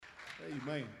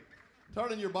Amen.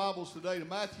 Turn in your Bibles today to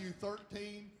Matthew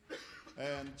 13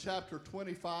 and chapter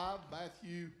 25.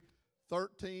 Matthew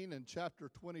 13 and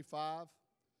chapter 25.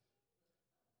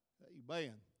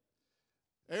 Amen.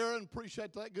 Aaron,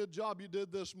 appreciate that good job you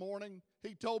did this morning.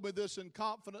 He told me this in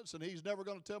confidence, and he's never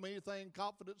going to tell me anything in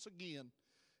confidence again.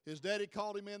 His daddy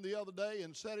called him in the other day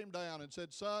and set him down and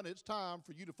said, "Son, it's time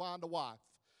for you to find a wife."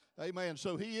 Amen.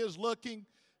 So he is looking.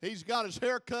 He's got his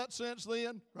hair cut since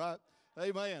then, right?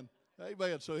 Amen.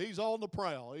 Amen. So he's on the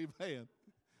prowl. Amen.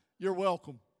 You're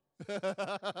welcome.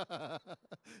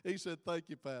 He said, "Thank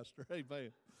you, Pastor."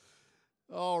 Amen.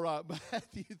 All right,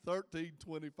 Matthew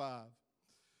 13:25.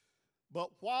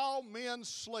 But while men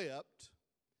slept,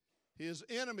 his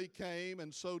enemy came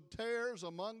and sowed tares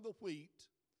among the wheat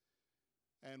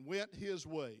and went his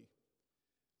way.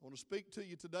 I want to speak to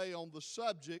you today on the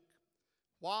subject,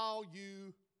 while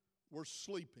you were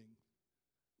sleeping.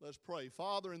 Let's pray.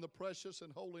 Father, in the precious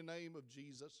and holy name of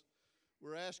Jesus,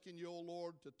 we're asking you, O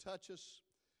Lord, to touch us.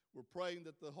 We're praying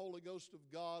that the Holy Ghost of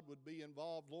God would be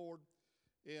involved, Lord,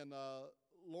 in,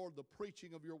 Lord, the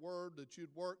preaching of your word, that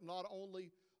you'd work not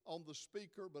only on the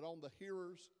speaker but on the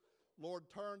hearers. Lord,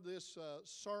 turn this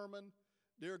sermon,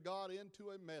 dear God, into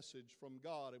a message from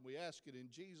God, and we ask it in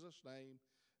Jesus' name.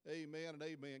 Amen and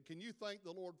amen. Can you thank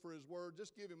the Lord for his word?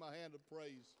 Just give him a hand of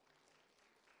praise.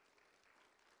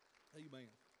 Amen.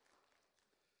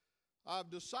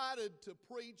 I've decided to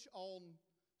preach on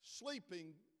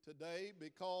sleeping today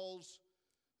because,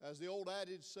 as the old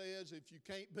adage says, if you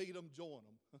can't beat them, join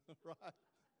them, right?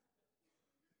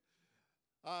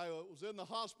 I was in the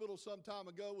hospital some time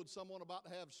ago with someone about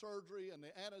to have surgery, and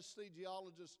the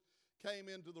anesthesiologist came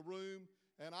into the room,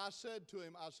 and I said to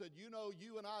him, "You know,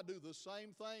 you and I do the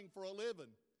same thing for a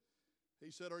living." He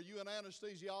said, "Are you an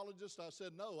anesthesiologist?" I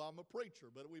said, "No, I'm a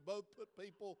preacher, but we both put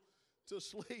people to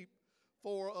sleep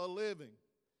for a living."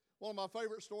 One of my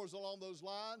favorite stories along those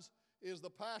lines is the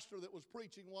pastor that was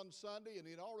preaching one Sunday, and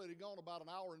he'd already gone about an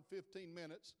hour and 15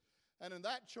 minutes. And in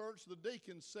that church, the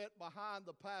deacons sat behind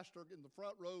the pastor in the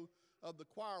front row of the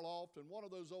choir loft, and one of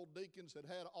those old deacons had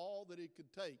had all that he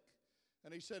could take.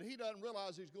 And he said, he doesn't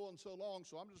realize he's going so long,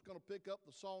 so I'm just going to pick up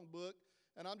the songbook,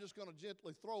 and I'm just going to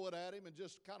gently throw it at him and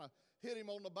just kind of hit him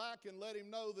on the back and let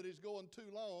him know that he's going too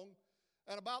long.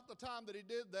 And about the time that he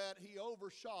did that, he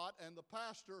overshot, and the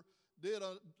pastor did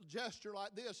a gesture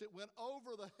like this. It went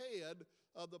over the head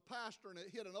of the pastor, and it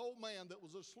hit an old man that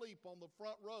was asleep on the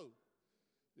front row.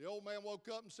 The old man woke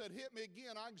up and said, "Hit me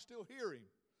again, I can still hear him."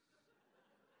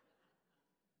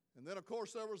 And then, of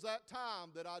course, there was that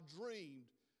time that I dreamed.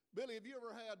 Billy, have you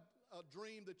ever had a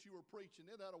dream that you were preaching?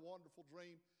 Isn't that a wonderful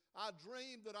dream? I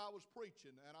dreamed that I was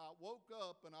preaching, and I woke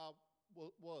up and I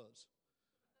was.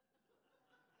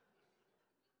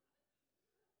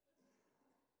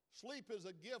 Sleep is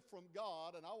a gift from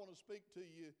God, and I want to speak to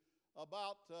you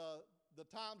about the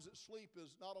times that sleep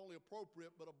is not only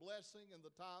appropriate but a blessing, and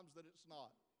the times that it's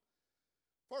not.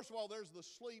 First of all, there's the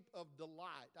sleep of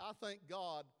delight. I thank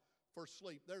God for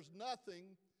sleep. There's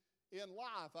nothing in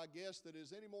life, I guess, that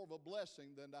is any more of a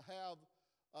blessing than to have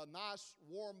a nice,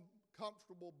 warm,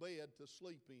 comfortable bed to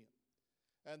sleep in.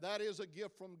 And that is a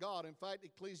gift from God. In fact,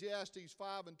 Ecclesiastes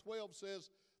 5:12 says,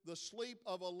 "The sleep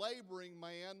of a laboring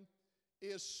man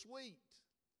is sweet."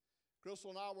 Crystal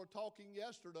and I were talking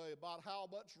yesterday about how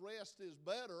much rest is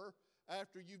better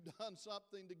after you've done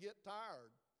something to get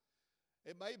tired.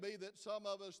 It may be that some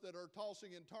of us that are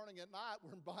tossing and turning at night,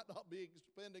 we might not be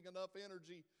expending enough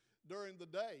energy during the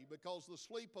day, because the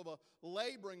sleep of a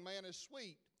laboring man is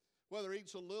sweet, whether he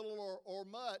eats a little or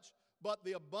much, but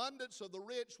the abundance of the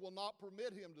rich will not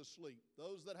permit him to sleep.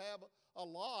 Those that have a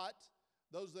lot,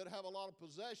 those that have a lot of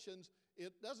possessions,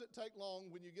 it doesn't take long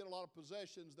when you get a lot of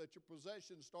possessions that your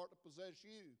possessions start to possess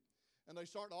you, and they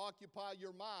start to occupy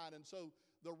your mind. And so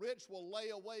the rich will lay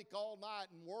awake all night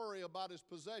and worry about his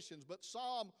possessions. But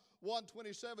Psalm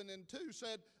 127:2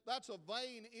 said that's a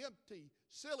vain, empty,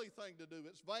 silly thing to do.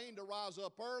 It's vain to rise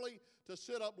up early, to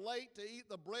sit up late, to eat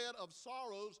the bread of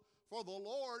sorrows, for the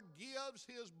Lord gives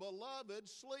his beloved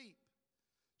sleep.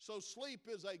 So sleep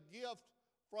is a gift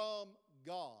from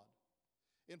God.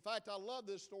 In fact, I love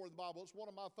this story in the Bible. It's one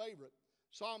of my favorite.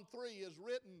 Psalm 3 is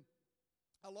written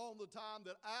along the time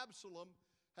that Absalom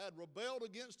had rebelled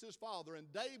against his father,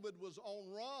 and David was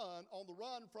on the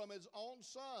run from his own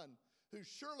son, who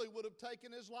surely would have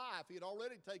taken his life. He had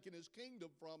already taken his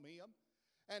kingdom from him.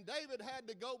 And David had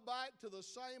to go back to the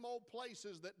same old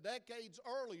places that decades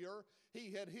earlier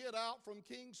he had hid out from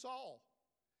King Saul.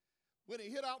 When he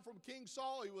hid out from King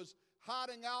Saul, he was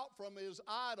hiding out from his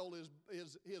idol,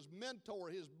 his mentor,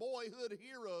 his boyhood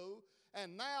hero,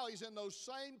 and now he's in those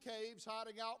same caves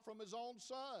hiding out from his own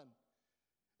son.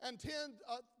 And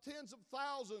tens of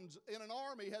thousands in an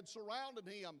army had surrounded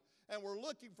him and were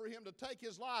looking for him to take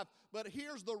his life. But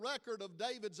here's the record of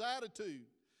David's attitude.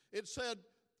 It said,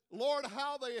 Lord,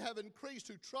 how they have increased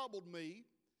who troubled me.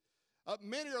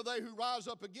 Many are they who rise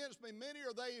up against me. Many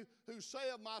are they who say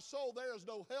of my soul, there is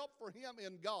no help for him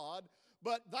in God.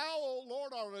 But thou, O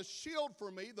Lord, art a shield for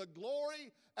me, the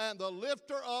glory and the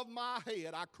lifter of my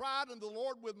head. I cried unto the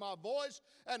Lord with my voice,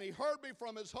 and he heard me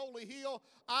from his holy hill.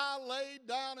 I laid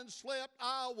down and slept.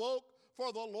 I awoke,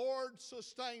 for the Lord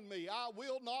sustained me. I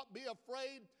will not be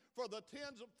afraid for the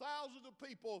tens of thousands of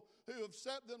people who have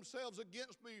set themselves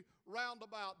against me round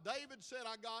about. David said,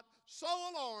 I got so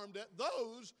alarmed at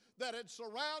those that had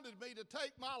surrounded me to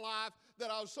take my life that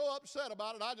I was so upset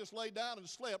about it, I just laid down and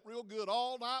slept real good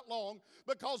all night long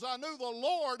because I knew the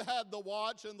Lord had the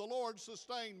watch and the Lord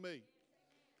sustained me.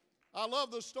 I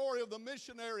love the story of the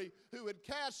missionary who had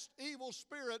cast evil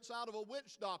spirits out of a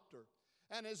witch doctor.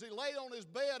 And as he lay on his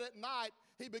bed at night,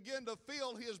 he began to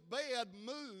feel his bed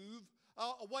move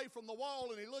away from the wall,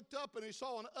 and he looked up and he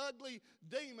saw an ugly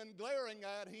demon glaring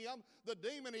at him, the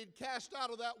demon he'd cast out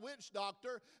of that witch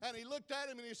doctor. And he looked at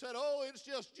him and he said, oh, it's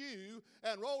just you,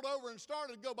 and rolled over and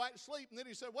started to go back to sleep. And then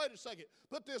he said, wait a second,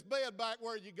 put this bed back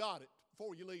where you got it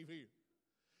before you leave here.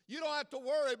 You don't have to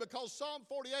worry, because Psalm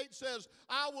 48 says,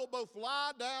 I will both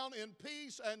lie down in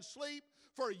peace and sleep,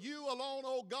 for you alone,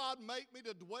 O God, make me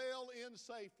to dwell in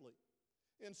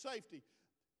safety.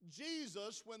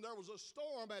 Jesus, when there was a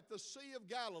storm at the Sea of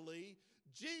Galilee,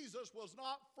 Jesus was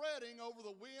not fretting over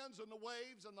the winds and the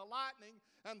waves and the lightning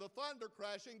and the thunder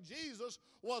crashing. Jesus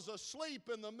was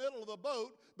asleep in the middle of the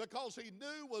boat because he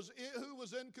knew who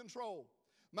was in control.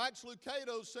 Max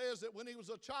Lucado says that when he was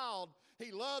a child,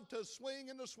 he loved to swing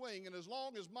in the swing, and as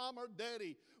long as mom or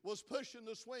daddy was pushing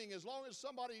the swing, as long as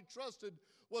somebody he trusted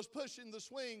was pushing the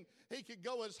swing, he could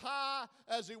go as high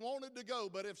as he wanted to go.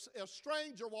 But if a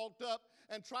stranger walked up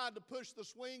and tried to push the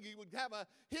swing, he would have a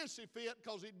hissy fit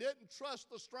because he didn't trust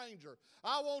the stranger.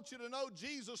 I want you to know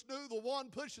Jesus knew the one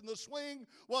pushing the swing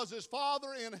was his Father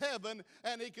in heaven,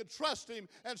 and he could trust him.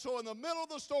 And so in the middle of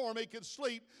the storm, he could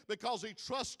sleep because he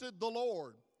trusted the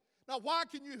Lord. Now, why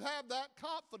can you have that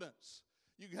confidence?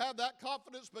 You have that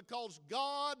confidence because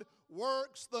God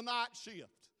works the night shift.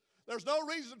 There's no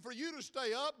reason for you to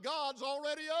stay up. God's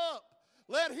already up.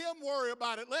 Let him worry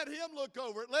about it. Let him look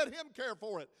over it. Let him care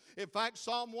for it. In fact,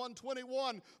 Psalm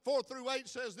 121, 4-8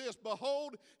 says this,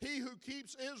 Behold, he who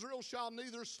keeps Israel shall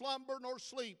neither slumber nor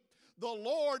sleep. The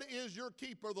Lord is your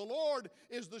keeper. The Lord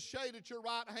is the shade at your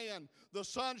right hand. The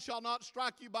sun shall not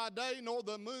strike you by day, nor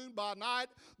the moon by night.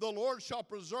 The Lord shall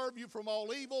preserve you from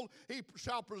all evil. He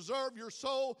shall preserve your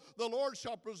soul. The Lord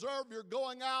shall preserve your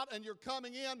going out and your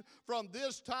coming in from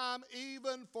this time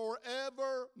even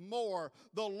forevermore.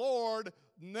 The Lord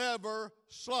never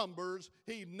slumbers.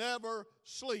 He never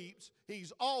sleeps.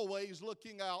 He's always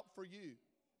looking out for you.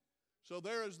 So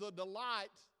there is the delight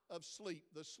of sleep,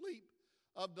 the sleep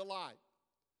of delight.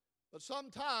 But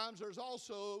sometimes there's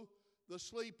also the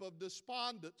sleep of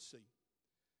despondency.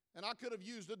 And I could have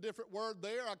used a different word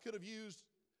there. I could have used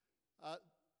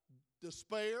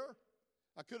despair.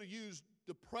 I could have used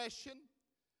depression.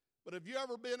 But have you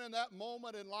ever been in that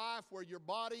moment in life where your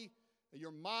body,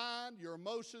 your mind, your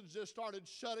emotions just started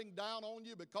shutting down on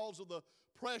you because of the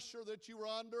pressure that you were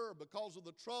under or because of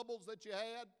the troubles that you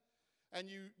had? And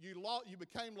you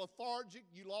became lethargic.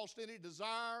 You lost any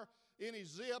desire, any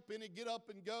zip, any get up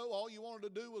and go. All you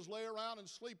wanted to do was lay around and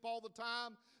sleep all the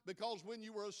time, because when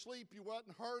you were asleep, you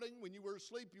wasn't hurting. When you were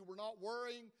asleep, you were not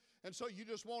worrying. And so you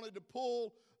just wanted to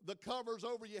pull the covers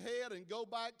over your head and go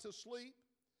back to sleep.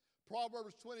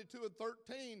 Proverbs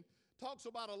 22:13 talks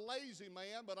about a lazy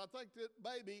man, but I think that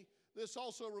maybe this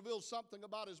also reveals something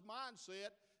about his mindset.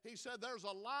 He said, there's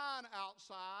a lion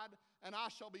outside, and I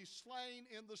shall be slain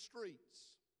in the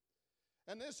streets.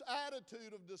 And this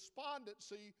attitude of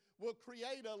despondency will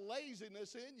create a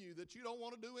laziness in you that you don't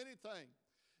want to do anything.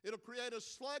 It'll create a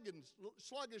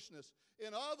sluggishness.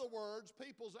 In other words,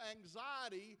 people's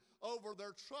anxiety over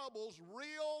their troubles,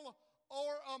 real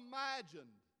or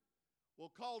imagined,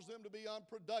 will cause them to be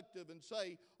unproductive and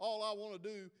say, all I want to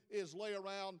do is lay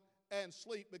around and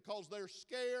sleep, because they're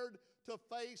scared to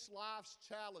face life's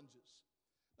challenges.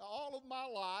 Now, all of my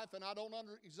life, and I don't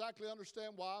exactly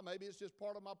understand why, maybe it's just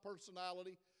part of my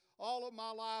personality, all of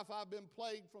my life I've been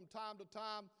plagued from time to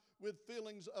time with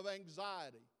feelings of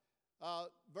anxiety.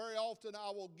 Very often I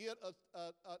will get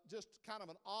just kind of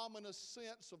an ominous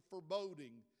sense of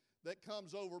foreboding that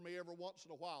comes over me every once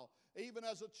in a while. Even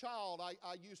as a child,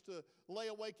 I used to lay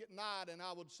awake at night and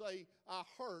I would say I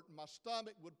hurt, and my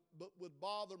stomach would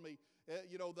bother me.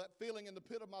 That feeling in the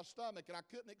pit of my stomach, and I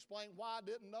couldn't explain why. I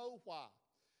didn't know why.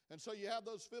 And so you have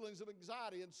those feelings of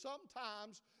anxiety. And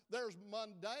sometimes there's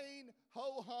mundane,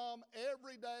 ho-hum,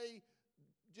 everyday,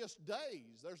 just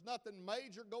days. There's nothing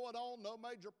major going on, no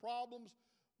major problems.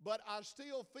 But I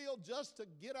still feel just to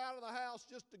get out of the house,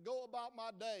 just to go about my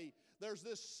day, there's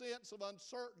this sense of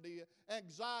uncertainty,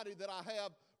 anxiety that I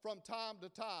have from time to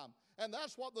time. And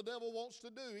that's what the devil wants to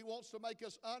do. He wants to make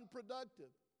us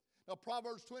unproductive. Now,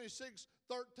 Proverbs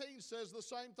 26:13 says the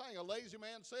same thing. A lazy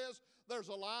man says, there's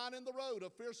a lion in the road, a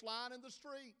fierce lion in the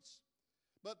streets.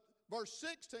 But verse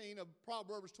 16 of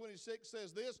Proverbs 26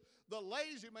 says this, the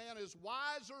lazy man is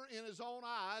wiser in his own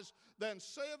eyes than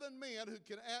 7 men who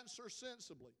can answer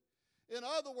sensibly. In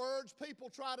other words, people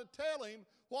try to tell him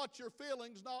what you're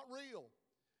feeling's not real.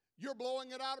 You're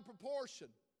blowing it out of proportion.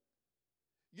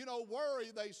 You know,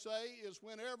 worry, they say, is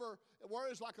whenever,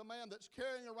 worry is like a man that's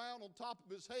carrying around on top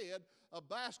of his head a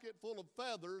basket full of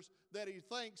feathers that he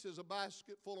thinks is a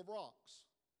basket full of rocks.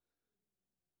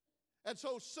 And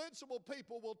so sensible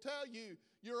people will tell you,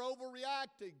 you're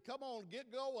overreacting. Come on,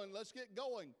 get going. Let's get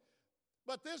going.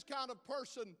 But this kind of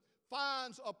person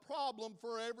finds a problem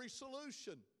for every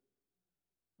solution.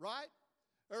 Right?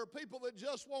 There are people that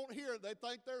just won't hear it. They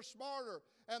think they're smarter,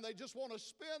 and they just want to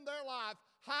spend their life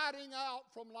hiding out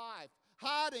from life,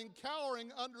 hiding,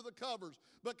 cowering under the covers.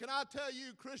 But can I tell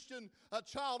you, Christian, a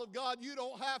child of God, you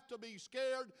don't have to be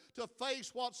scared to face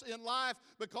what's in life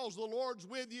because the Lord's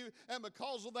with you. And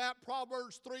because of that,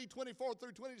 Proverbs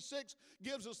 3:24-26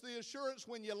 gives us the assurance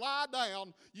when you lie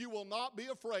down, you will not be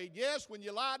afraid. Yes, when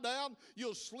you lie down,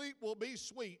 your sleep will be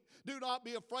sweet. Do not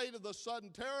be afraid of the sudden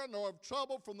terror nor of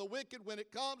trouble from the wicked when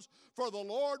it comes, for the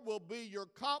Lord will be your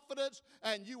confidence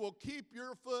and you will keep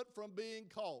your foot from being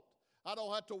caught. I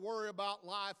don't have to worry about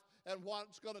life and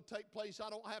what's going to take place. I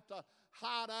don't have to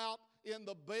hide out in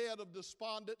the bed of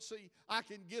despondency. I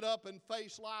can get up and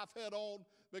face life head on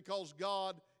because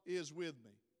God is with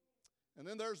me. And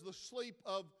then there's the sleep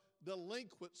of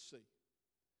delinquency.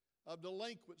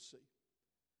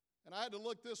 And I had to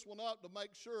look this one up to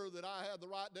make sure that I had the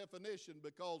right definition,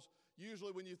 because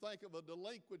usually when you think of a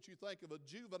delinquent, you think of a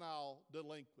juvenile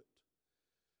delinquent.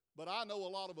 But I know a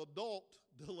lot of adult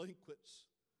delinquents,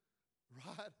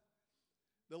 right?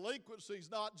 Delinquency is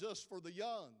not just for the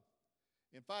young.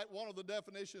 In fact, one of the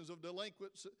definitions of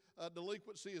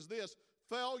delinquency is this: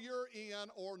 failure in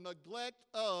or neglect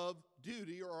of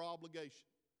duty or obligation.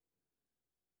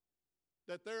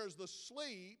 That there's the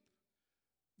sleep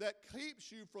that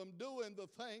keeps you from doing the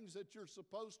things that you're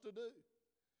supposed to do,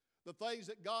 the things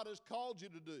that God has called you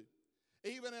to do.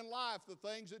 Even in life, the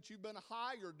things that you've been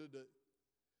hired to do,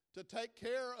 to take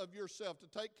care of yourself, to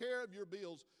take care of your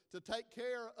bills, to take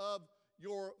care of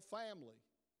your family.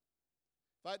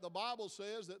 In fact, the Bible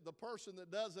says that the person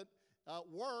that doesn't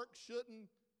work shouldn't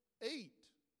eat.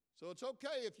 So it's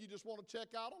okay if you just want to check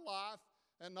out of life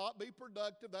and not be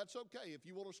productive. That's okay. If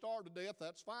you want to starve to death,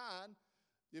 that's fine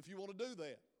if you want to do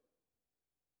that.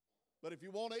 But if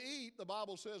you want to eat, the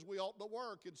Bible says we ought to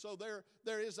work. And so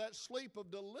there is that sleep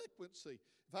of delinquency.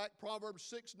 In fact, Proverbs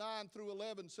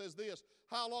 6:9-11 says this: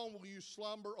 how long will you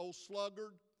slumber, O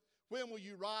sluggard? When will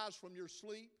you rise from your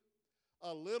sleep?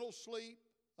 A little sleep,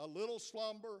 a little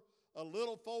slumber, a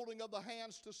little folding of the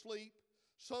hands to sleep.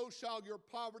 So shall your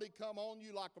poverty come on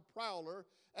you like a prowler,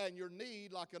 and your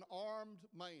need like an armed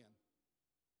man.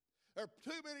 There are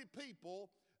too many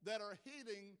people that are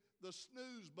hitting the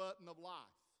snooze button of life.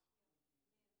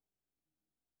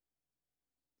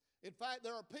 In fact,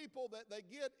 there are people that they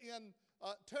get in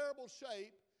terrible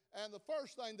shape, and the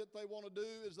first thing that they want to do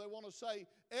is they want to say,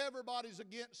 everybody's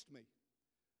against me.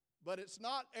 But it's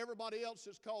not everybody else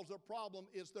that's caused their problem,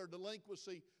 it's their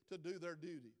delinquency to do their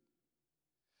duty.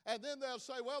 And then they'll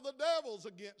say, well, the devil's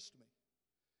against me.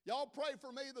 Y'all pray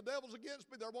for me, the devil's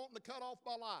against me, they're wanting to cut off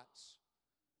my lights.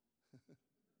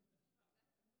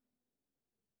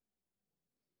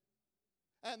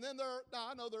 And then now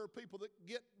I know there are people that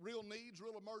get real needs,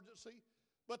 real emergency.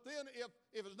 But then if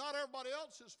it's not everybody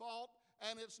else's fault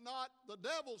and it's not the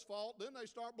devil's fault, then they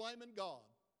start blaming God.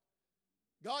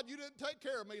 God, you didn't take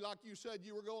care of me like you said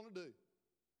you were going to do.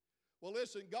 Well,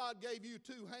 listen, God gave you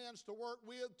 2 hands to work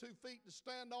with, 2 feet to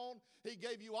stand on. He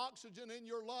gave you oxygen in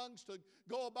your lungs to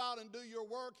go about and do your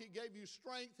work. He gave you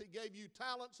strength. He gave you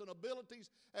talents and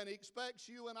abilities. And He expects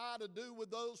you and I to do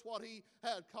with those what He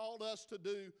had called us to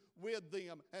do with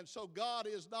them. And so God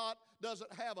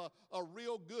doesn't have a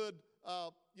real good,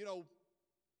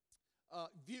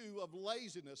 view of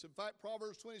laziness. In fact,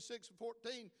 Proverbs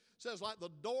 26:14 says, like the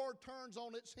door turns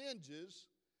on its hinges,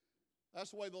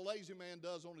 that's the way the lazy man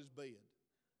does on his bed.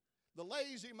 The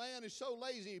lazy man is so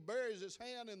lazy, he buries his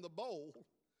hand in the bowl,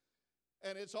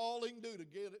 and it's all he can do to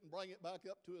get it and bring it back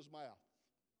up to his mouth.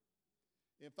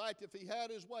 In fact, if he had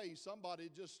his way, somebody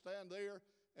would just stand there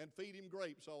and feed him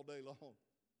grapes all day long.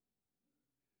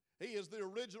 He is the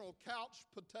original couch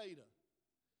potato.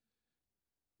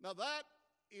 Now that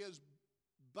is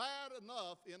bad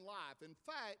enough in life. In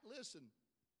fact, listen,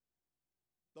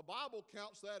 the Bible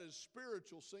counts that as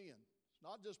spiritual sin. It's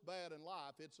not just bad in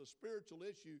life, it's a spiritual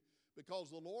issue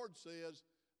because the Lord says,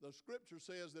 the Scripture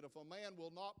says that if a man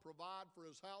will not provide for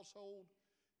his household,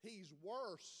 he's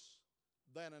worse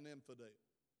than an infidel.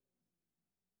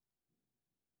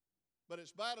 But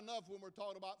it's bad enough when we're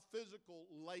talking about physical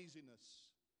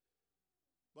laziness.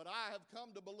 But I have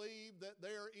come to believe that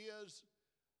there is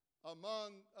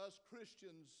among us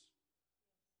Christians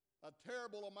a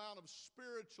terrible amount of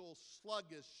spiritual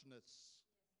sluggishness.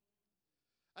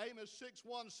 Amos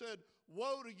 6:1 said,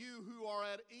 "Woe to you who are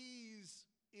at ease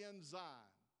in Zion."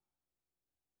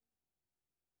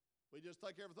 We just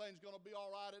think everything's going to be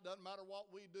all right. It doesn't matter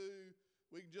what we do.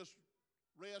 We can just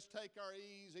rest, take our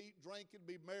ease, eat, drink, and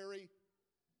be merry.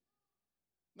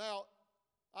 Now,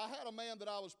 I had a man that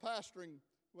I was pastoring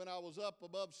when I was up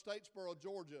above Statesboro,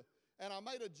 Georgia, and I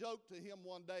made a joke to him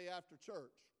one day after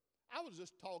church. I was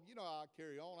just talking, you know how I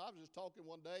carry on. I was just talking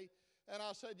one day, and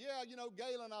I said, "Yeah, you know,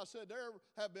 Galen," I said, "there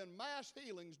have been mass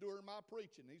healings during my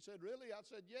preaching." He said, "Really?" I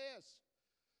said, "Yes.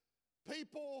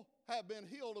 People have been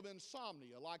healed of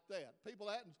insomnia like that. People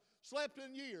that hadn't slept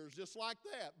in years just like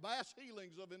that. Mass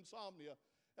healings of insomnia."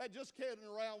 And just kidding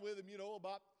around with him, you know,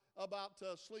 about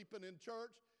sleeping in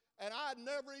church. And I'd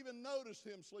never even noticed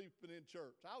him sleeping in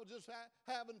church. I was just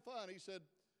having fun. He said,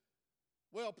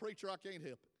 "Well, preacher, I can't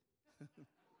help it."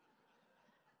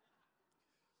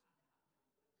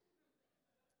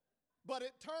 But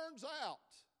it turns out,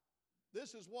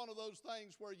 this is one of those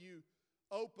things where you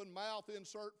open mouth,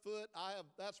 insert foot.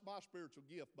 That's my spiritual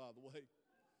gift, by the way.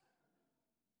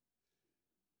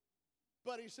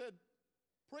 But he said,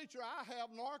 "Preacher, I have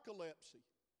narcolepsy."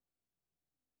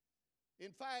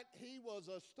 In fact, he was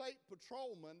a state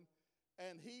patrolman,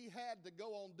 and he had to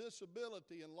go on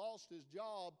disability and lost his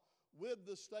job with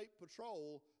the state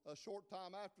patrol a short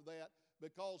time after that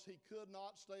because he could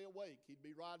not stay awake. He'd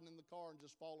be riding in the car and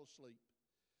just fall asleep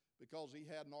because he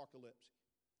had narcolepsy.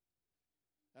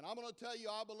 And I'm going to tell you,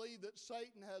 I believe that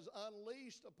Satan has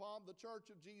unleashed upon the church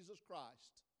of Jesus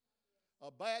Christ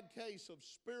a bad case of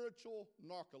spiritual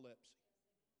narcolepsy.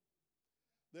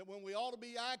 That when we ought to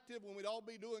be active, when we ought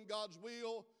to be doing God's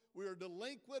will, we are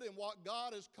delinquent in what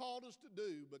God has called us to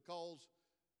do because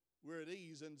we're at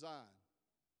ease in Zion.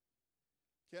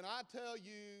 Can I tell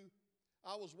you,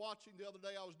 I was watching the other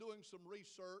day, I was doing some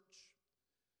research.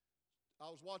 I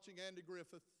was watching Andy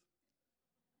Griffith.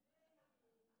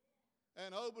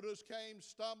 And Obadiah came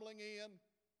stumbling in,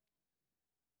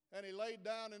 and he laid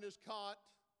down in his cot,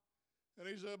 and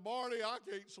he said, "Barney, I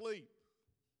can't sleep."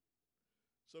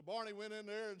 So Barney went in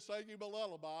there and sang him a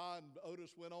lullaby, and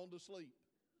Otis went on to sleep.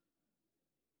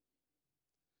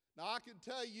 Now I can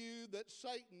tell you that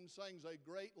Satan sings a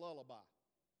great lullaby.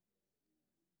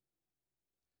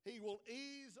 He will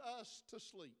ease us to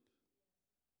sleep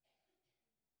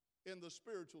in the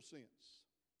spiritual sense.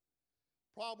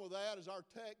 Problem with that is our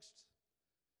text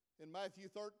in Matthew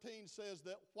 13 says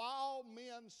that while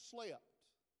men slept,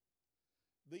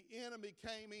 the enemy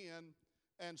came in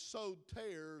and sowed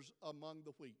tares among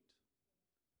the wheat.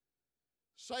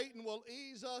 Satan will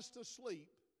ease us to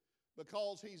sleep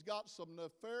because he's got some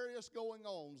nefarious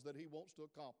going-ons that he wants to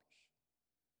accomplish.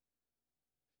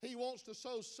 He wants to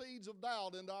sow seeds of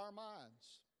doubt into our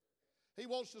minds. He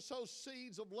wants to sow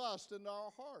seeds of lust into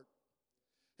our heart.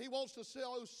 He wants to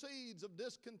sow seeds of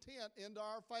discontent into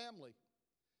our family.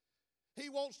 He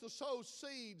wants to sow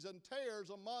seeds and tares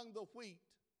among the wheat.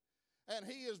 And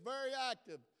he is very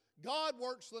active. God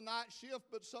works the night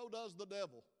shift, but so does the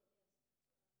devil.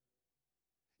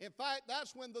 In fact,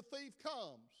 that's when the thief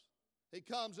comes. He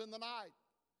comes in the night.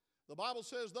 The Bible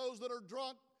says those that are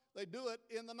drunk, they do it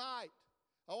in the night.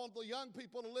 I want the young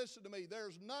people to listen to me.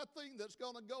 There's nothing that's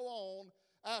going to go on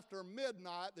after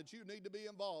midnight that you need to be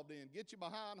involved in. Get you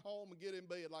behind home and get in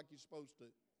bed like you're supposed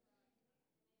to.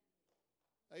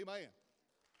 Amen.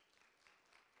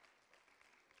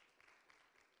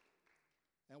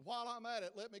 And while I'm at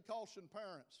it, let me caution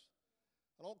parents.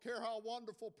 I don't care how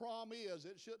wonderful prom is,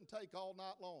 it shouldn't take all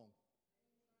night long.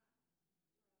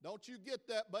 Don't you get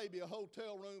that baby a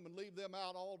hotel room and leave them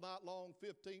out all night long,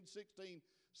 15, 16,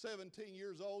 17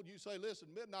 years old. You say,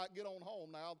 "Listen, midnight, get on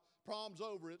home now. Prom's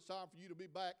over. It's time for you to be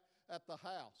back at the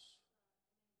house."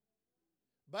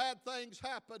 Bad things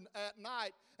happen at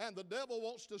night, and the devil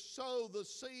wants to sow the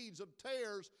seeds of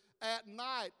tares at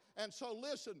night. And so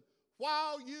listen,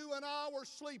 while you and I were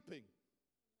sleeping,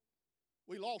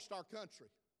 we lost our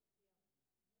country.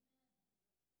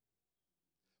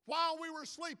 While we were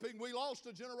sleeping, we lost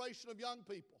a generation of young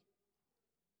people.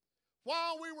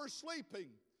 While we were sleeping,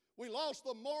 we lost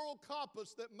the moral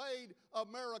compass that made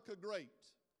America great.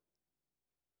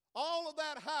 All of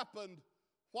that happened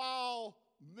while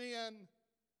men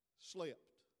slept.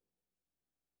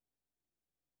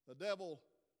 The devil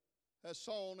has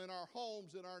sown in our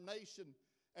homes, in our nation,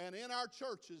 and in our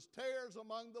churches tares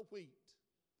among the wheat.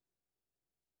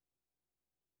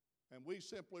 And we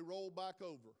simply rolled back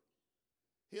over,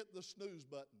 hit the snooze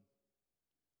button,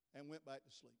 and went back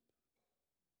to sleep.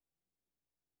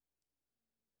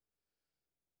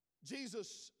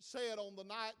 Jesus said on the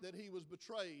night that he was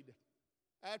betrayed,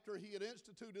 after he had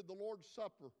instituted the Lord's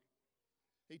Supper,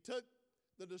 he took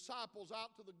the disciples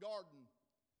out to the garden,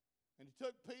 and he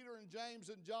took Peter and James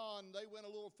and John. They went a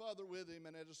little further with him,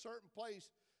 and at a certain place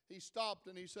he stopped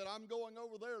and he said, I'm going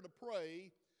over there to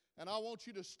pray, and I want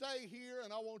you to stay here,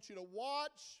 and I want you to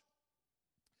watch,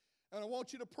 and I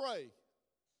want you to pray.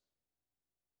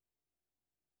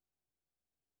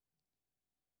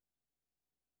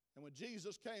 And when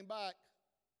Jesus came back,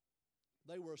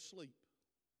 they were asleep.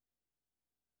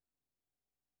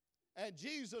 And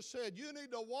Jesus said, you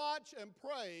need to watch and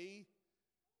pray,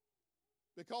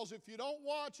 because if you don't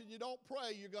watch and you don't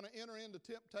pray, you're going to enter into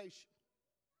temptation.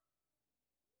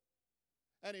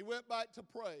 And he went back to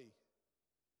pray,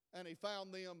 and he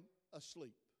found them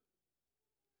asleep.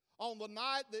 On the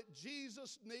night that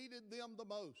Jesus needed them the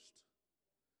most,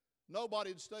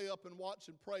 nobody would stay up and watch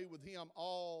and pray with him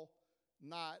all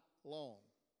night long.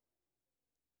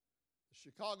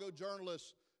 The Chicago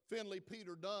journalist Finley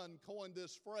Peter Dunn coined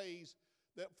this phrase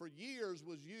that for years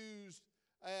was used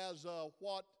as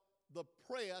what the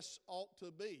press ought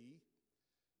to be.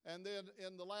 And then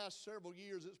in the last several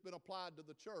years it's been applied to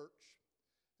the church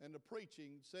and the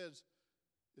preaching. It says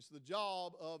it's the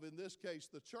job of, in this case,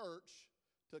 the church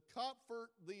to comfort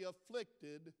the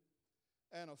afflicted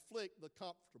and afflict the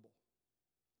comfortable.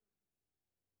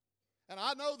 And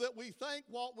I know that we think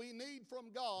what we need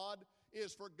from God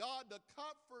is for God to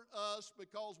comfort us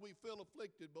because we feel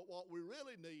afflicted, but what we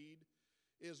really need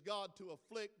is God to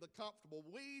afflict the comfortable.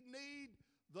 We need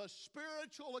the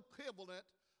spiritual equivalent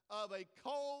of a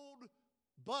cold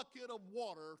bucket of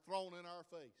water thrown in our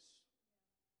face.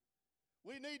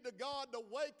 We need God to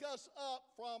wake us up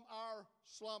from our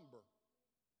slumber.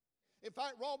 In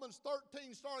fact, Romans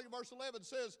 13, starting in verse 11,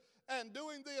 says, and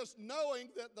doing this, knowing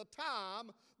that the time,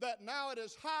 that now it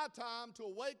is high time to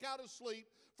awake out of sleep,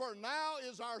 for now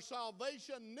is our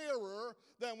salvation nearer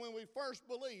than when we first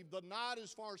believed. The night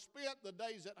is far spent, the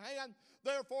day is at hand.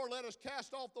 Therefore, let us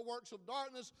cast off the works of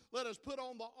darkness. Let us put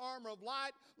on the armor of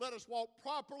light. Let us walk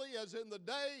properly as in the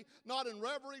day, not in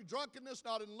revelry, drunkenness,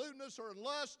 not in lewdness or in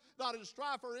lust, not in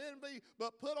strife or envy,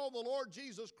 but put on the Lord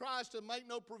Jesus Christ and make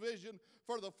no provision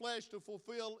for the flesh to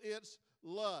fulfill its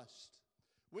lust.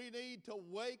 We need to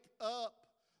wake up.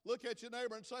 Look at your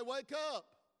neighbor and say, wake up.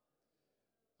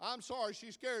 I'm sorry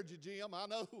she scared you, Jim. I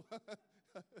know.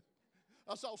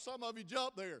 I saw some of you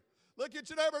jump there. Look at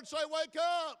your neighbor and say, wake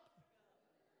up.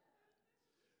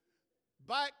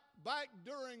 Back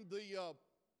during the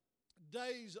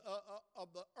days of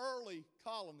the early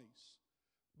colonies,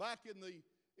 back in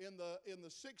the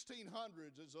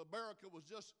 1600s, as America was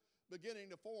just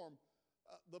beginning to form,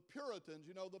 the Puritans,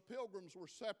 the Pilgrims were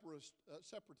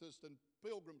separatists and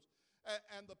Pilgrims.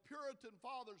 And the Puritan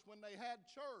fathers, when they had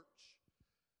church,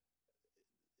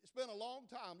 it's been a long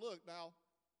time. Look now,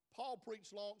 Paul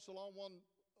preached so long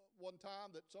one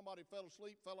time that somebody fell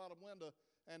asleep, fell out of a window,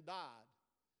 and died.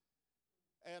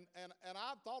 And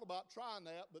I thought about trying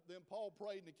that, but then Paul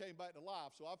prayed and he came back to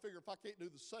life. So I figure if I can't do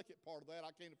the second part of that,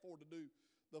 I can't afford to do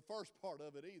the first part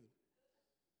of it either.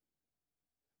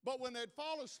 But when they'd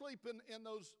fall asleep in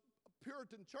those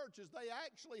Puritan churches, they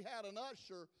actually had an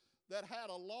usher that had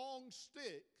a long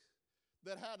stick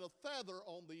that had a feather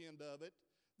on the end of it,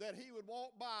 that he would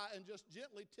walk by and just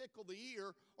gently tickle the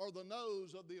ear or the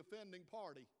nose of the offending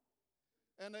party.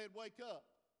 And they'd wake up.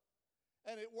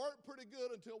 And it worked pretty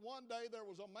good until one day there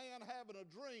was a man having a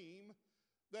dream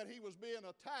that he was being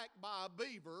attacked by a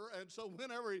beaver. And so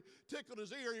whenever he tickled his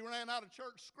ear, he ran out of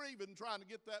church screaming, trying to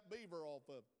get that beaver off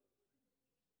of him.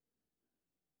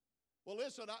 Well,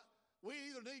 listen, we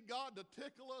either need God to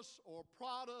tickle us or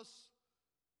prod us,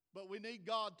 but we need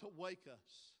God to wake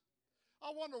us.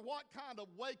 I wonder what kind of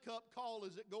wake-up call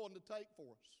is it going to take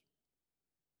for us?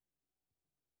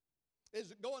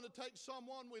 Is it going to take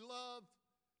someone we love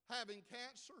having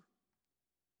cancer?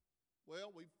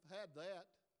 Well, we've had that.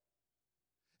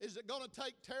 Is it going to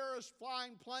take terrorists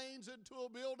flying planes into a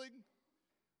building?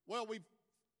 Well, we've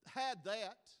had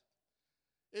that.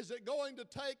 Is it going to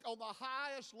take, on the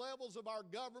highest levels of our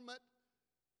government,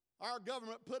 our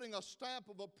government putting a stamp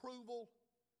of approval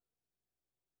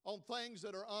on things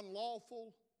that are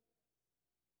unlawful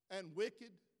and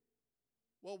wicked.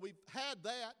 Well, we've had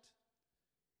that.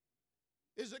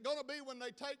 Is it going to be when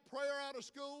they take prayer out of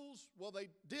schools? Well, they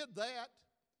did that.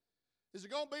 Is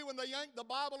it going to be when they yank the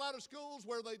Bible out of schools?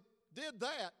 Where they did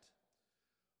that.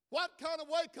 What kind of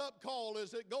wake-up call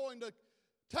is it going to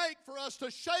take for us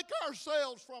to shake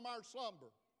ourselves from our slumber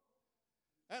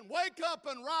and wake up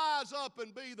and rise up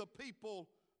and be the people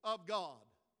of God?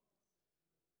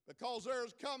 Because there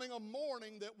is coming a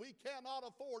morning that we cannot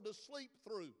afford to sleep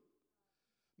through.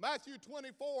 Matthew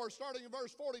 24, starting in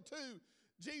verse 42,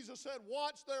 Jesus said,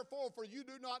 "Watch therefore, for you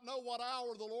do not know what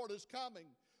hour the Lord is coming.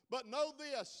 But know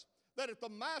this, that if the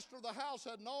master of the house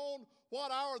had known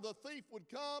what hour the thief would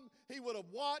come, he would have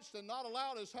watched and not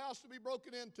allowed his house to be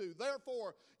broken into.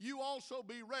 Therefore, you also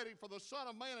be ready, for the Son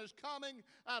of Man is coming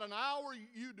at an hour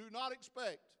you do not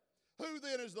expect. Who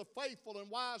then is the faithful and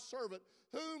wise servant,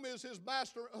 whom his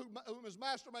master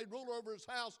made ruler over his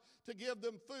house to give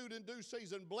them food in due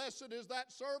season? Blessed is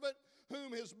that servant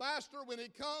whom his master, when he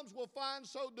comes, will find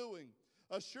so doing.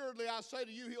 Assuredly, I say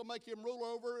to you, he'll make him ruler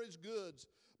over his goods.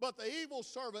 But the evil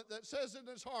servant that says in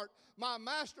his heart, my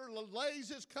master delays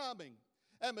his coming,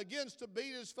 and begins to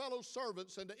beat his fellow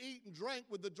servants and to eat and drink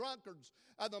with the drunkards.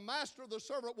 And the master of the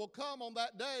servant will come on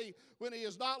that day when he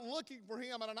is not looking for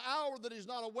him, at an hour that he's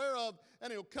not aware of,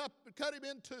 and he'll cut him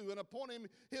in two and appoint him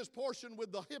his portion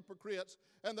with the hypocrites.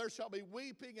 And there shall be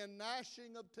weeping and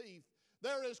gnashing of teeth.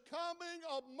 There is coming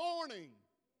a morning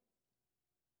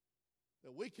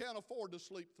that we can't afford to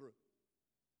sleep through.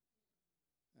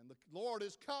 And the Lord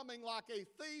is coming like a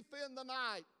thief in the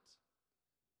night.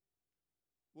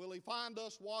 Will he find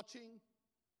us watching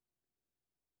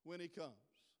when he comes?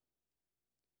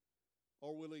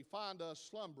 Or will he find us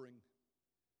slumbering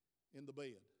in the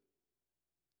bed?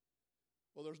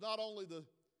 Well, there's not only the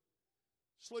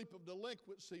sleep of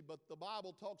delinquency, but the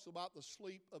Bible talks about the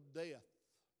sleep of death.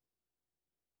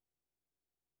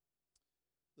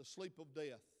 The sleep of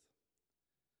death.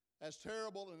 As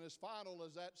terrible and as final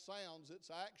as that sounds,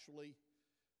 it's actually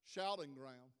shouting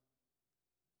ground.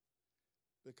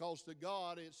 Because to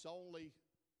God, it's only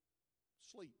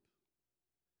sleep.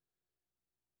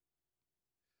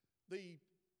 The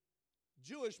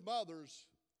Jewish mothers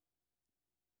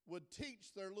would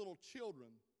teach their little children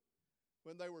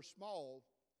when they were small,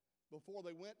 before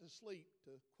they went to sleep,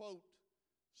 to quote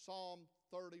Psalm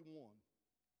 31.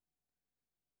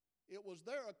 It was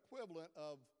their equivalent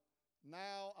of,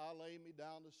 now I lay me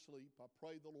down to sleep. I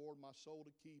pray the Lord my soul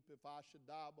to keep. If I should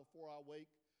die before I wake,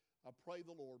 I pray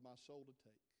the Lord my soul to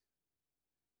take.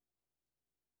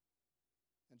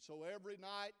 And so every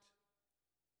night,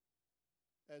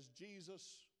 as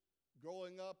Jesus,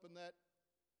 growing up in that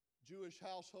Jewish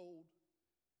household,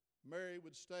 Mary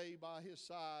would stay by his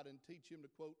side and teach him to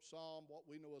quote Psalm, what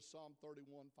we know as Psalm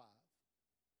 31:5.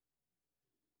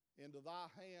 Into thy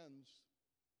hands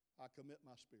I commit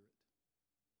my spirit.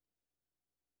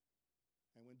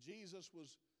 And when Jesus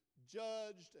was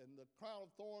judged and the crown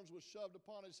of thorns was shoved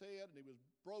upon his head and he was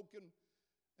broken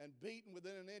and beaten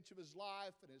within an inch of his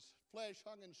life, and his flesh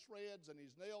hung in shreds, and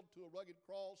he's nailed to a rugged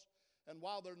cross, and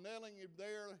while they're nailing him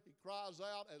there, he cries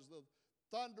out as the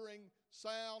thundering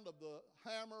sound of the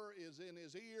hammer is in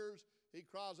his ears. He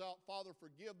cries out, Father,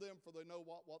 forgive them, for they know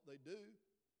what they do.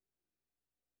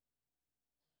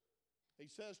 He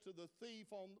says to the thief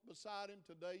beside him,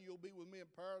 today you'll be with me in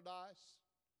paradise.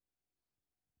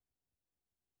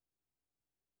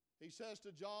 He says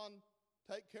to John,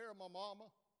 take care of my mama.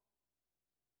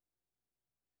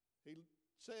 He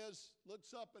says,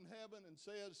 looks up in heaven and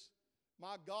says,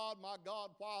 my God, why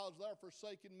hast thou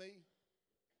forsaken me?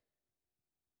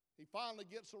 He finally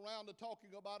gets around to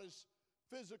talking about his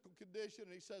physical condition,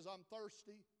 and he says, I'm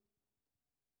thirsty.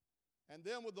 And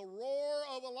then with the roar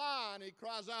of a lion, he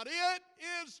cries out, it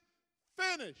is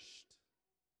finished.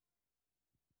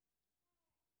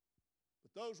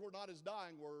 But those were not his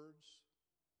dying words.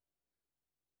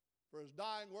 For his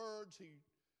dying words, he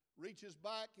reaches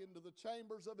back into the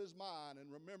chambers of his mind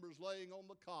and remembers laying on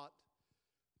the cot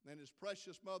and his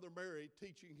precious mother Mary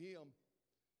teaching him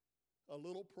a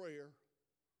little prayer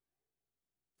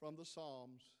from the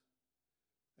Psalms.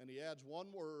 And he adds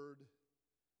one word,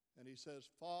 and he says,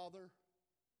 Father,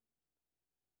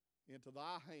 into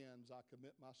thy hands I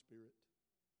commit my spirit.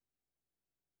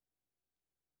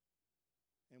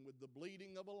 And with the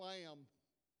bleating of a lamb,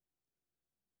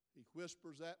 he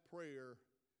whispers that prayer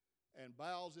and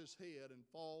bows his head and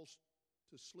falls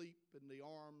to sleep in the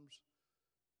arms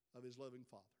of his loving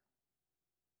Father,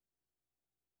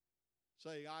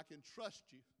 saying, I can trust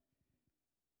you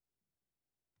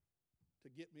to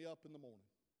get me up in the morning.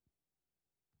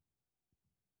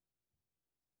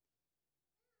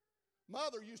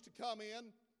 Mother used to come in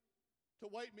to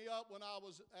wake me up when I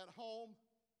was at home,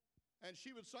 and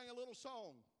she would sing a little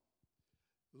song.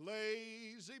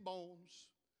 Lazy bones,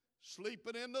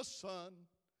 sleeping in the sun,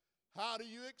 how do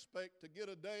you expect to get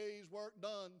a day's work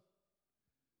done?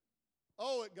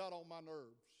 Oh, it got on my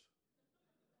nerves.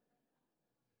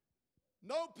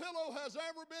 No pillow has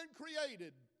ever been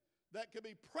created that could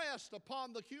be pressed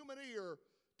upon the human ear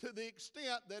to the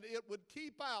extent that it would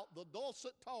keep out the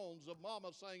dulcet tones of Mama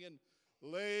singing,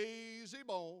 lazy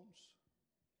bones.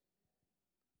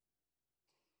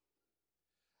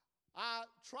 I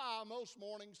try most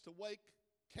mornings to wake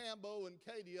Cambo and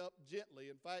Katie up gently.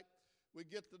 In fact, we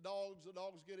get the dogs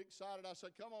get excited. I say,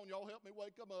 come on, y'all help me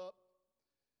wake them up.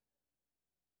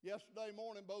 Yesterday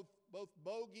morning, both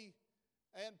Bogey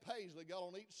and Paisley got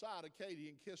on each side of Katie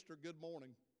and kissed her good morning.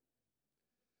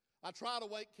 I try to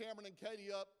wake Cameron and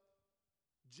Katie up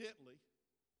gently.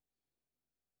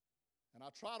 And I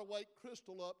try to wake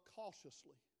Crystal up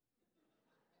cautiously.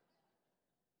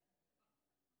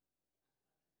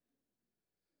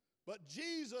 But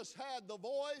Jesus had the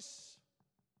voice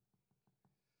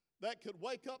that could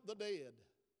wake up the dead.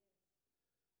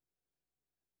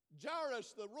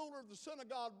 Jairus, the ruler of the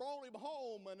synagogue, brought him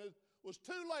home, and it was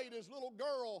too late. His little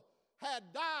girl had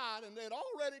died, and they'd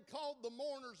already called the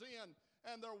mourners in,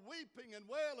 and they're weeping and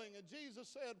wailing. And Jesus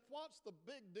said, what's the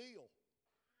big deal?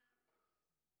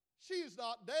 She's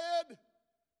not dead.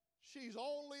 She's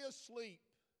only asleep.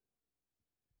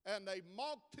 And they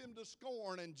mocked him to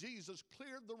scorn, and Jesus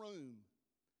cleared the room.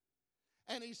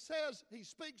 And he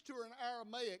speaks to her in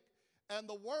Aramaic, and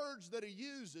the words that he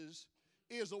uses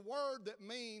is a word that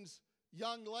means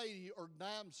young lady or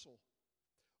damsel.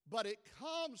 But it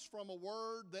comes from a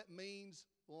word that means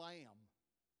lamb.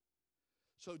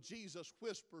 So Jesus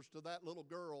whispers to that little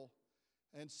girl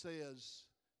and says,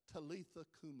 Talitha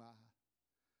Kumai,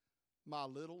 my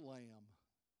little lamb,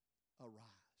 arise.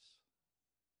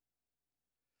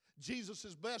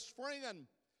 Jesus' best friend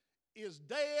is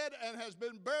dead and has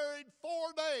been buried 4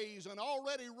 days and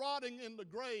already rotting in the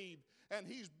grave. And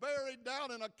he's buried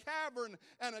down in a cavern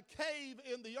and a cave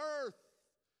in the earth.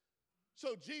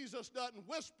 So Jesus doesn't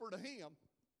whisper to him.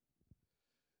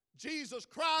 Jesus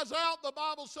cries out, the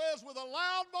Bible says, with a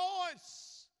loud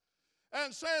voice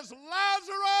and says,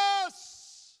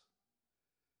 Lazarus!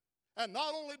 And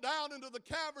not only down into the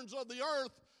caverns of the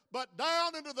earth, but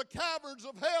down into the caverns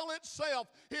of hell itself,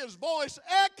 his voice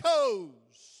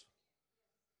echoes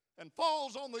and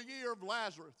falls on the ear of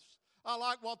Lazarus. I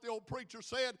like what the old preacher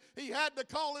said. He had to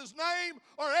call his name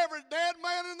or every dead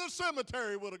man in the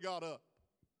cemetery would have got up.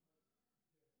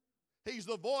 He's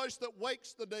the voice that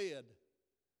wakes the dead.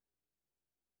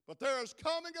 But there is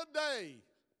coming a day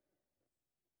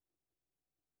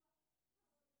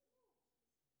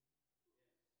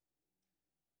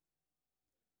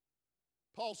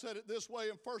Paul said it this way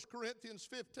in 1 Corinthians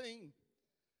 15.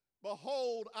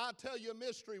 Behold, I tell you a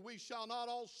mystery. We shall not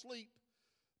all sleep,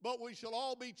 but we shall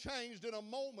all be changed in a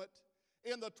moment,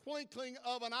 in the twinkling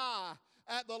of an eye,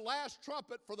 at the last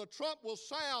trumpet. For the trump will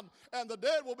sound, and the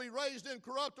dead will be raised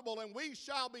incorruptible, and we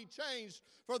shall be changed.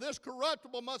 For this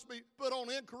corruptible must be put on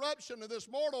incorruption, and this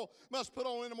mortal must put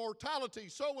on immortality.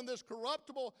 So when this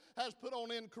corruptible has put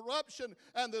on incorruption,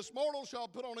 and this mortal shall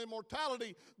put on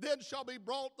immortality, then shall be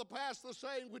brought to pass the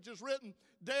saying which is written,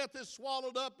 Death is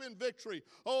swallowed up in victory.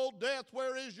 O death,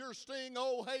 where is your sting?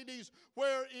 O Hades,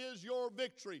 where is your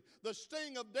victory? The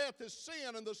sting of death is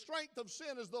sin, and the strength of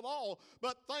sin is the law.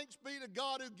 But thanks be to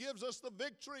God who gives us the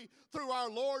victory through our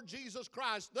Lord Jesus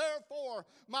Christ. Therefore,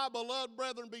 my beloved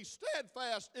brethren, be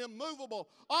steadfast, immovable,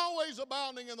 always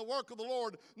abounding in the work of the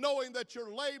Lord, knowing that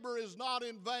your labor is not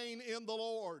in vain in the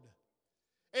Lord.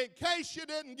 In case you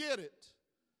didn't get it,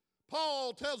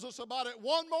 Paul tells us about it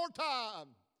one more time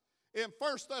in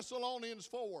 1 Thessalonians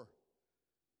 4.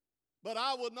 But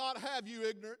I would not have you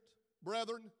ignorant,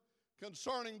 brethren,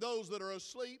 concerning those that are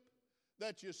asleep,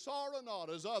 that you sorrow not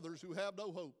as others who have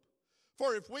no hope.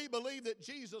 For if we believe that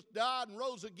Jesus died and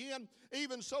rose again,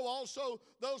 even so also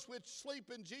those which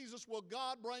sleep in Jesus will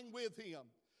God bring with him.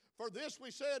 For this we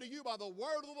say to you by the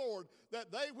word of the Lord,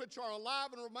 that they which are alive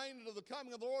and remain unto the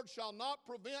coming of the Lord shall not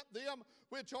prevent them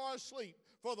which are asleep.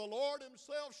 For the Lord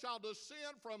himself shall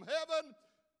descend from heaven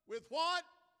with what?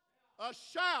 A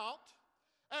shout,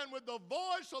 and with the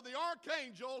voice of the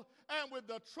archangel, and with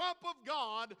the trump of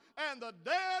God, and the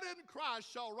dead in Christ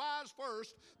shall rise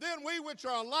first. Then we which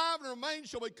are alive and remain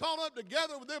shall be caught up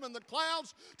together with them in the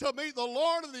clouds to meet the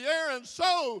Lord in the air, and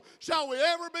so shall we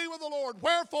ever be with the Lord.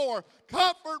 Wherefore,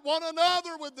 comfort one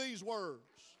another with these words.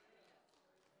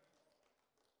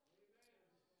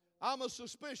 I'm a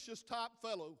suspicious type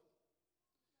fellow.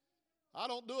 I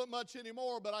don't do it much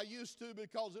anymore, but I used to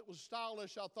because it was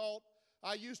stylish. I thought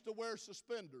I used to wear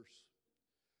suspenders.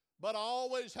 But I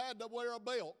always had to wear a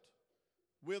belt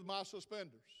with my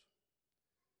suspenders.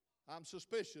 I'm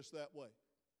suspicious that way.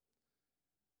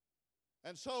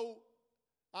 And so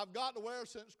I've got to wear,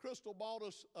 since Crystal bought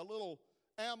us a little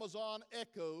Amazon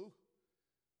Echo,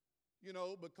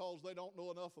 because they don't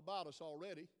know enough about us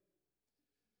already.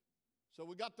 So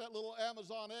we got that little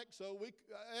Amazon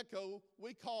Echo.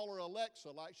 We call her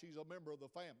Alexa like she's a member of the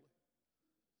family.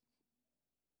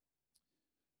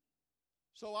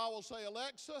 So I will say,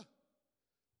 Alexa.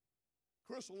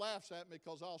 Crystal laughs at me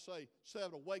because I'll say,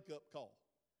 set a wake-up call.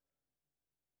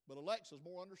 But Alexa's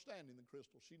more understanding than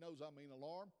Crystal. She knows I mean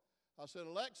alarm. I said,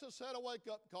 Alexa, set a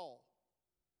wake-up call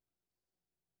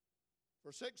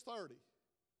for 6:30.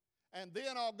 And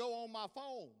then I'll go on my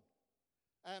phone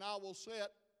and I will set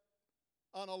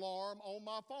an alarm on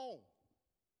my phone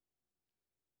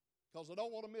because I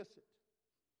don't want to miss it.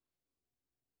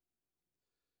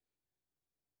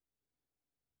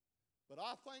 But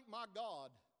I thank my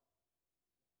God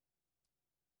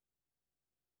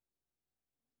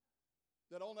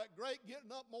that on that great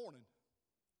getting up morning,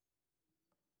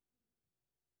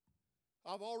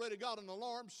 I've already got an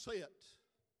alarm set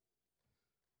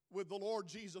with the Lord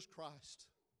Jesus Christ.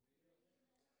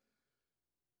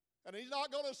 And He's not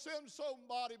going to send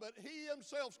somebody, but He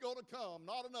Himself's going to come,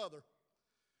 not another,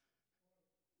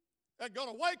 and going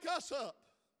to wake us up.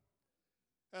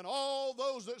 And all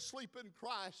those that sleep in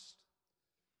Christ,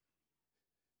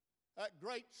 that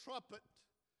great trumpet,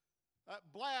 that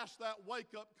blast, that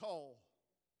wake-up call,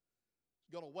 is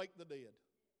going to wake the dead.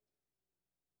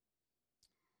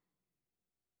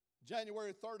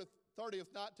 January 30th,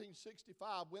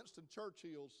 1965, Winston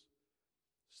Churchill's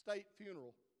state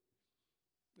funeral.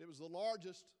 It was the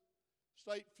largest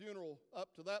state funeral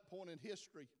up to that point in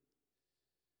history.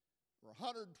 There were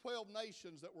 112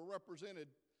 nations that were represented.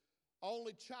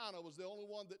 Only China was the only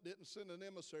one that didn't send an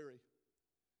emissary.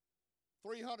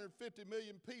 350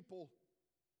 million people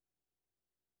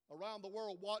around the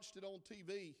world watched it on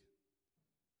TV.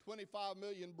 25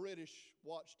 million British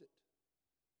watched it.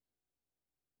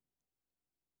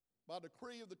 By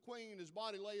decree of the Queen, his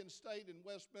body lay in state in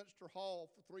Westminster Hall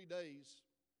for 3 days.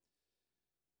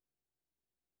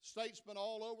 Statesmen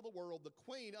all over the world. The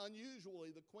Queen,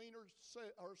 unusually, the Queen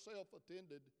herself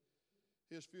attended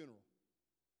his funeral.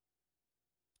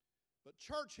 But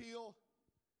Churchill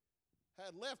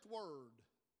had left word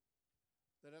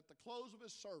that at the close of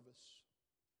his service,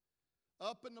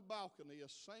 up in the balcony, a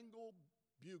single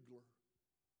bugler,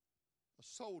 a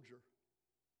soldier,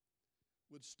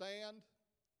 would stand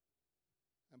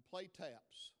and play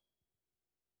taps.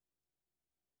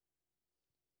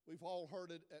 We've all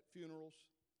heard it at funerals.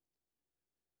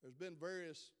 There's been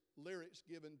various lyrics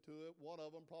given to it. One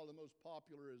of them, probably the most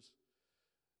popular, is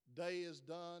 "Day is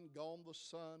done, gone the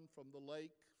sun from the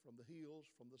lake, from the hills,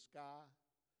 from the sky.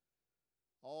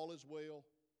 All is well,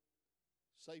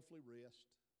 safely rest,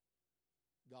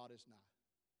 God is nigh."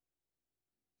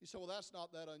 You say, well, that's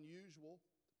not that unusual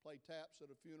to play taps at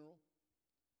a funeral.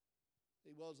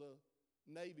 He was a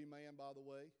Navy man, by the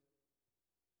way.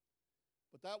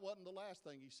 But that wasn't the last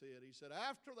thing he said. He said,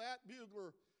 after that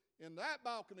bugler in that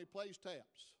balcony plays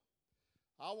taps,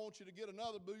 I want you to get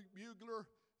another bugler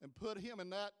and put him in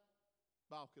that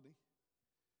balcony.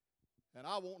 And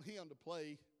I want him to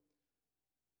play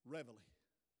reveille.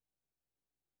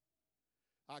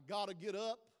 I got to get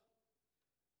up.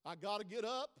 I got to get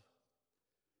up.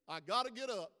 I got to get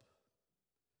up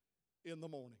in the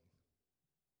morning.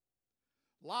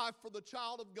 Life for the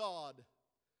child of God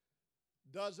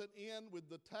doesn't end with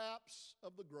the taps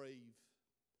of the grave.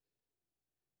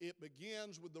 It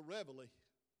begins with the reveille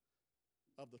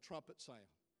of the trumpet sound.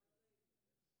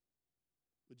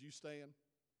 Would you stand?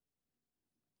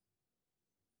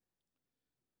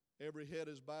 Every head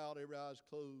is bowed, every eye is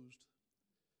closed,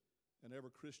 and every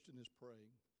Christian is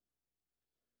praying.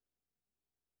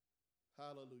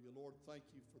 Hallelujah. Lord, thank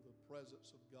you for the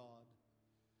presence of God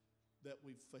that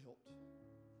we've felt.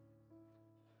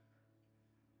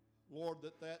 Lord,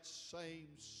 that same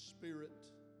Spirit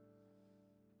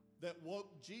that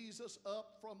woke Jesus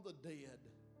up from the dead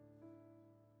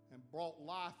and brought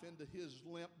life into his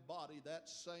limp body, that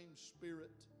same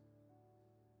Spirit,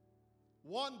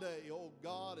 one day, oh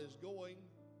God, is going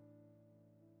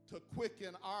to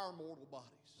quicken our mortal bodies.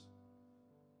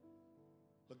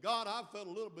 But God, I've felt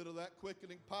a little bit of that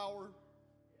quickening power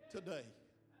today.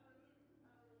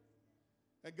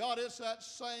 And God, it's that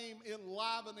same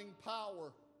enlivening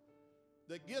power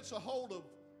that gets a hold of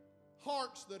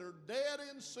hearts that are dead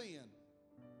in sin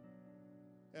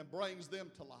and brings them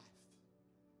to life.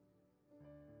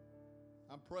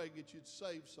 I'm praying that you'd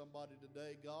save somebody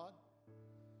today, God.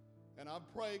 And I'm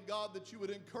praying, God, that you would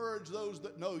encourage those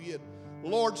that know you.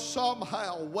 Lord,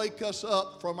 somehow wake us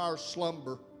up from our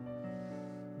slumber.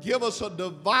 Give us a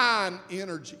divine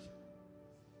energy.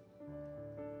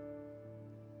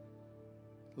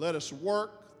 Let us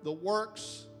work the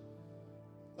works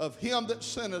of him that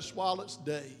sent us while it's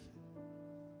day.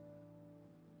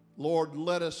 Lord,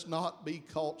 let us not be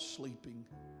caught sleeping.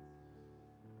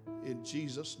 In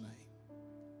Jesus' name,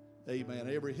 amen.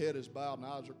 Every head is bowed and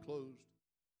eyes are closed.